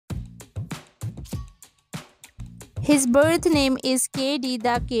His birth name is KD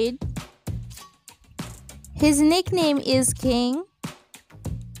the Kid. His nickname is King.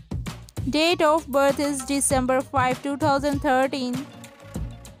 Date of birth is December 5, 2013.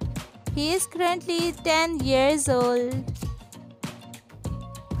 He is currently 10 years old.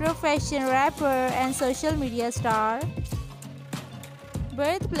 Profession rapper and social media star.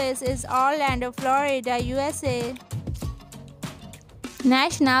 Birthplace is Orlando, Florida, USA.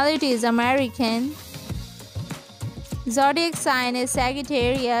 Nationality is American. Zodiac sign is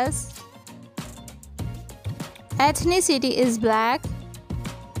Sagittarius. Ethnicity is black.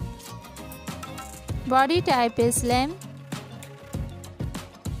 Body type is slim.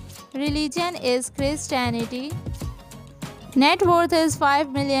 Religion is Christianity. Net worth is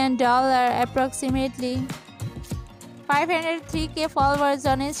 $5 million approximately. 503k followers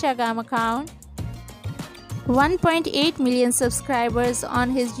on Instagram account. 1.8 million subscribers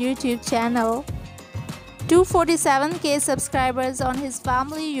on his YouTube channel. 247k subscribers on his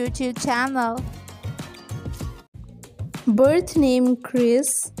family YouTube channel. Birth name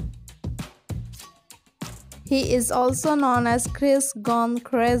Chris. He is also known as Chris Gone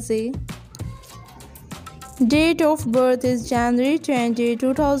Crazy. Date of birth is January 20,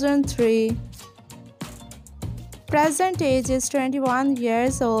 2003. Present age is 21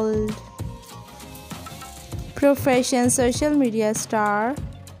 years old. Profession social media star.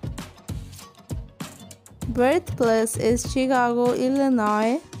 Birthplace is Chicago,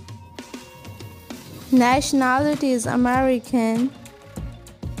 Illinois. Nationality is American.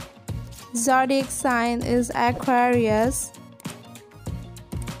 Zodiac sign is Aquarius.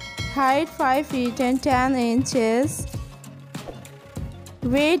 Height 5 feet and 10 inches.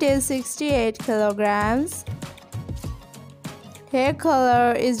 Weight is 68 kilograms. Hair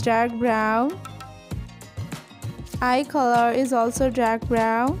color is dark brown. Eye color is also dark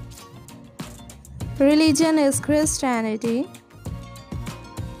brown. Religion is Christianity.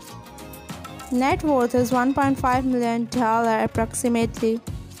 Net worth is $1.5 million approximately.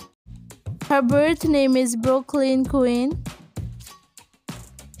 Her birth name is Brooklyn Queen.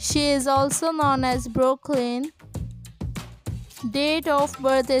 She is also known as Brooklyn. Date of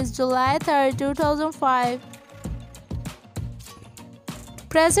birth is July 3, 2005.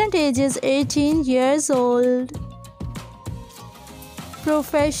 Present age is 18 years old.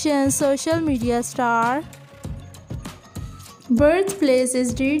 Profession social media star. Birthplace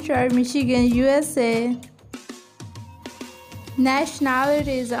is Detroit, Michigan, USA.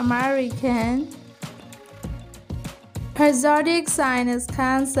 Nationality is American. Her zodiac sign is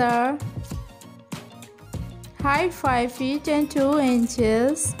Cancer. Height 5 feet and 2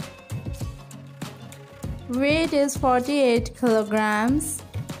 inches. Weight is 48 kilograms.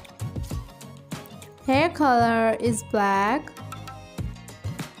 Hair color is black.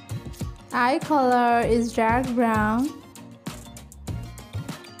 Eye color is dark brown.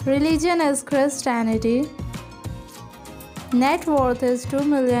 Religion is Christianity. Net worth is $2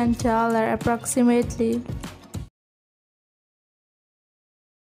 million approximately.